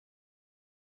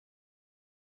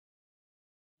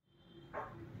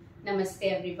Namaste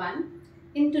everyone.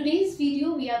 In today's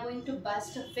video, we are going to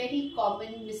bust a very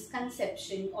common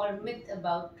misconception or myth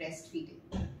about breastfeeding.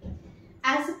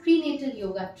 As a prenatal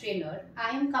yoga trainer,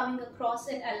 I am coming across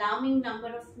an alarming number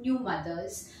of new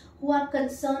mothers who are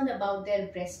concerned about their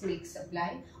breast milk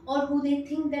supply or who they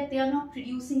think that they are not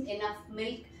producing enough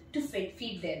milk to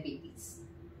feed their babies.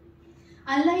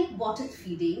 Unlike bottle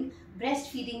feeding,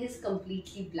 breastfeeding is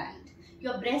completely blind.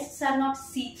 Your breasts are not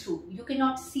see-through. You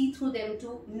cannot see through them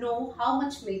to know how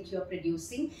much milk you are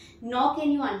producing, nor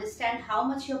can you understand how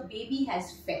much your baby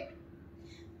has fed.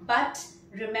 But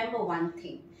remember one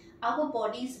thing, our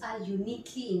bodies are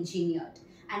uniquely engineered,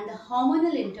 and the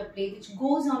hormonal interplay which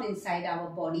goes on inside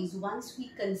our bodies once we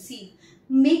conceive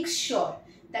makes sure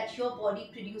that your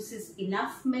body produces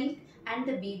enough milk and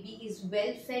the baby is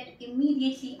well fed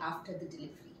immediately after the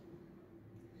delivery.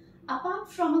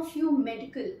 Apart from a few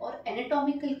medical or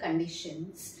anatomical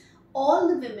conditions, all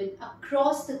the women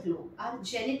across the globe are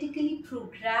genetically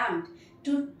programmed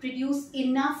to produce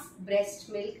enough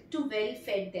breast milk to well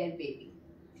feed their baby.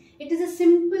 It is a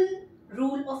simple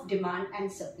rule of demand and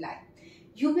supply.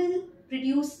 You will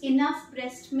produce enough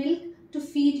breast milk to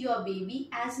feed your baby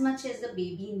as much as the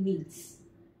baby needs.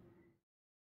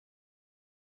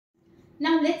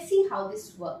 Now let's see how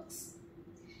this works.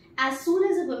 As soon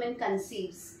as a woman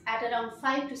conceives, at around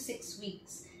 5 to 6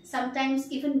 weeks,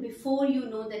 sometimes even before you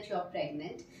know that you're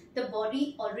pregnant, the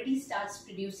body already starts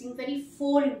producing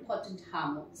four important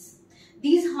hormones.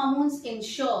 These hormones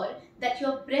ensure that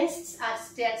your breasts are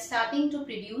starting to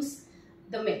produce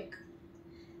the milk.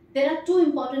 There are two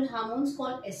important hormones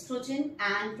called estrogen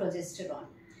and progesterone.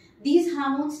 These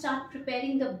hormones start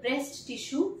preparing the breast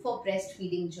tissue for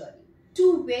breastfeeding journey.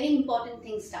 Two very important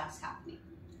things starts happening.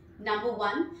 Number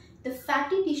one, the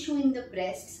fatty tissue in the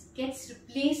breasts gets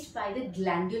replaced by the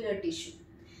glandular tissue.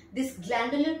 This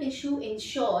glandular tissue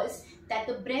ensures that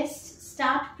the breasts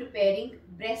start preparing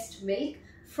breast milk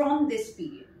from this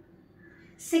period.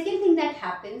 Second thing that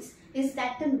happens is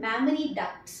that the mammary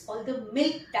ducts or the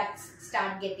milk ducts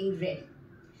start getting ready.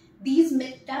 These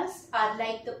milk ducts are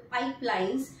like the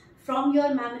pipelines from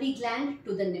your mammary gland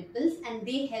to the nipples, and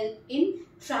they help in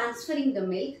transferring the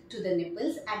milk to the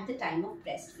nipples at the time of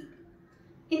breastfeeding.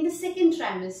 In the second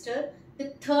trimester, the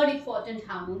third important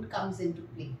hormone comes into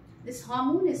play. This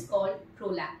hormone is called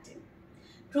prolactin.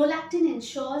 Prolactin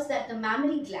ensures that the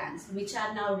mammary glands, which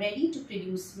are now ready to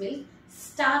produce milk,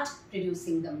 start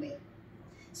producing the milk.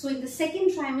 So in the second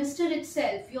trimester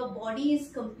itself, your body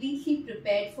is completely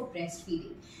prepared for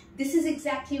breastfeeding. This is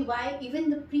exactly why even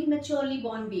the prematurely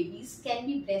born babies can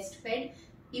be breastfed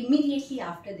immediately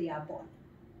after they are born.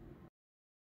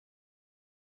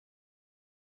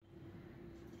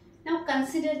 Now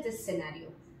consider this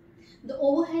scenario. The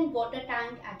overhead water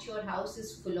tank at your house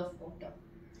is full of water.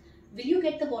 Will you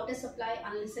get the water supply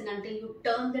unless and until you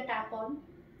turn the tap on?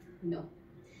 No.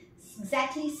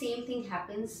 Exactly same thing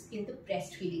happens in the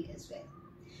breastfeeding as well.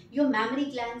 Your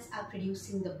mammary glands are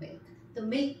producing the milk. The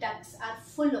milk ducts are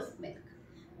full of milk.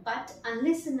 But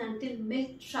unless and until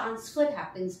milk transfer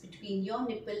happens between your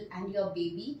nipple and your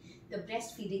baby, the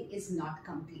breastfeeding is not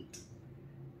complete.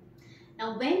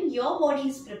 Now, when your body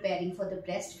is preparing for the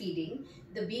breastfeeding,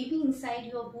 the baby inside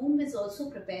your womb is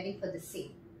also preparing for the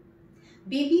same.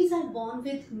 Babies are born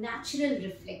with natural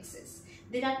reflexes.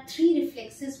 There are 3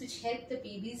 reflexes which help the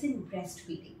babies in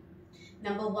breastfeeding.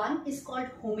 Number 1 is called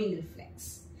homing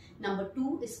reflex. Number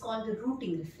 2 is called the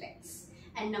rooting reflex.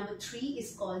 And number 3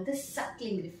 is called the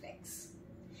suckling reflex.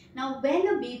 Now, when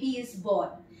a baby is born,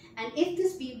 and if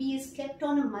this baby is kept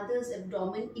on a mother's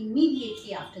abdomen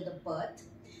immediately after the birth,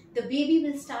 the baby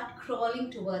will start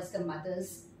crawling towards the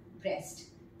mother's breast.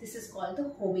 This is called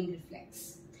the homing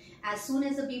reflex. As soon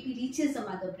as the baby reaches the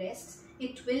mother breast,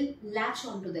 it will latch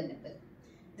onto the nipple.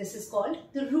 This is called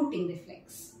the rooting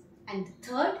reflex. And the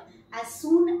third, as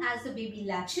soon as the baby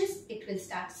latches, it will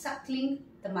start suckling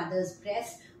the mother's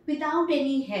breast without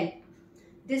any help.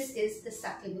 This is the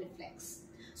suckling reflex.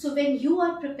 So when you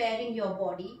are preparing your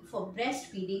body for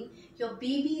breastfeeding, your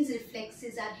baby's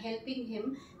reflexes are helping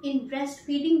him in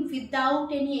breastfeeding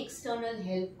without any external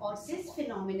help, or this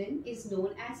phenomenon is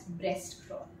known as breast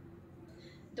crawl.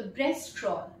 The breast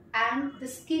crawl and the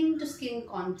skin-to-skin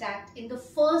contact in the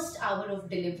first hour of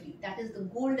delivery, that is the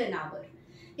golden hour,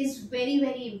 is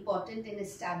very important in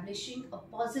establishing a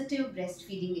positive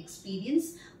breastfeeding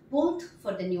experience both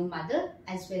for the new mother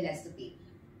as well as the baby.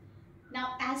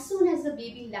 Now, as soon as the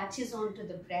baby latches onto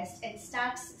the breast and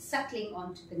starts suckling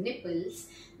onto the nipples,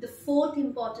 the fourth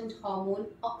important hormone,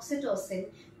 oxytocin,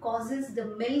 causes the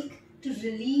milk to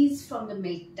release from the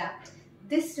milk duct.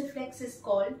 This reflex is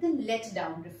called the let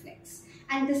down reflex.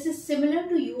 And this is similar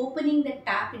to you opening the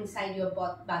tap inside your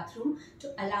bathroom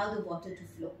to allow the water to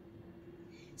flow.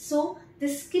 So the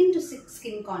skin to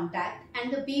skin contact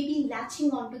and the baby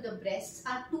latching onto the breasts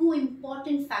are two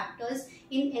important factors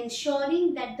in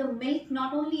ensuring that the milk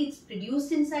not only is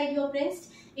produced inside your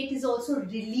breast, it is also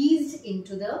released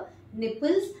into the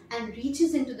nipples and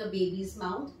reaches into the baby's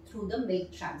mouth through the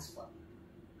milk transfer.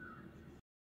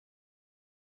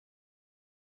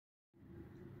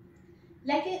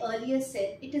 Like I earlier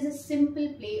said, it is a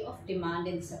simple play of demand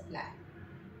and supply.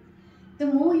 The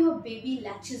more your baby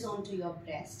latches onto your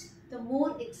breast, the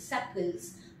more it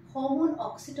suckles, hormone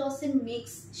oxytocin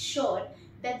makes sure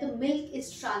that the milk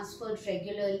is transferred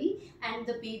regularly and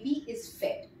the baby is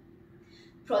fed.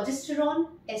 Progesterone,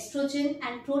 estrogen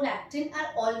and prolactin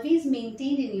are always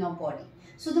maintained in your body.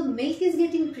 So the milk is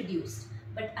getting produced.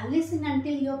 But unless and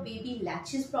until your baby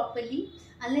latches properly,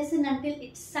 unless and until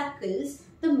it suckles,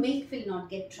 the milk will not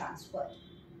get transferred.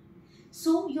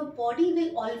 So your body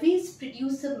will always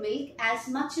produce the milk as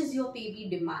much as your baby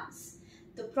demands.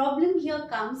 The problem here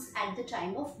comes at the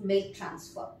time of milk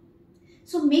transfer.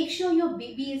 So make sure your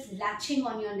baby is latching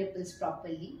on your nipples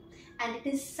properly and it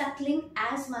is suckling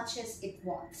as much as it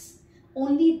wants.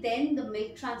 Only then the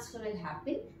milk transfer will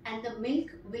happen and the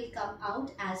milk will come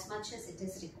out as much as it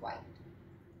is required.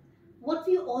 What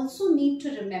we also need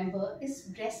to remember is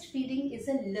breastfeeding is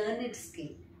a learned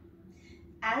skill.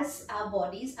 As our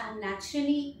bodies are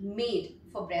naturally made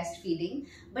for breastfeeding,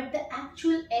 but the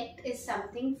actual act is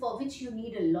something for which you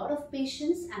need a lot of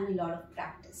patience and a lot of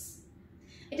practice.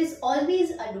 It is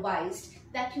always advised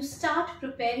that you start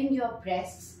preparing your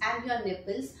breasts and your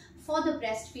nipples for the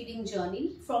breastfeeding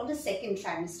journey from the second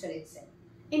trimester itself.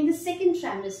 In the second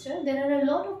trimester, there are a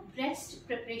lot of breast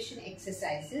preparation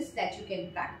exercises that you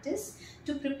can practice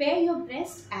to prepare your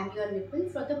breast and your nipple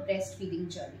for the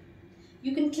breastfeeding journey.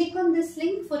 You can click on this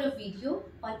link for a video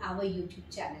on our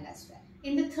YouTube channel as well.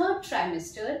 In the third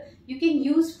trimester, you can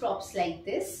use props like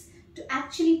this to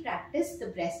actually practice the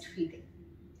breastfeeding.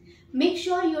 Make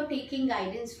sure you're taking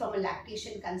guidance from a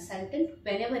lactation consultant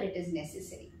whenever it is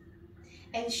necessary.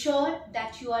 Ensure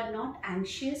that you are not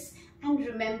anxious, and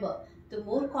remember, the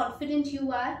more confident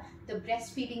you are, the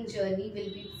breastfeeding journey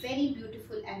will be very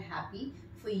beautiful and happy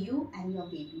for you and your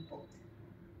baby both.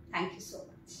 Thank you so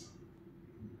much.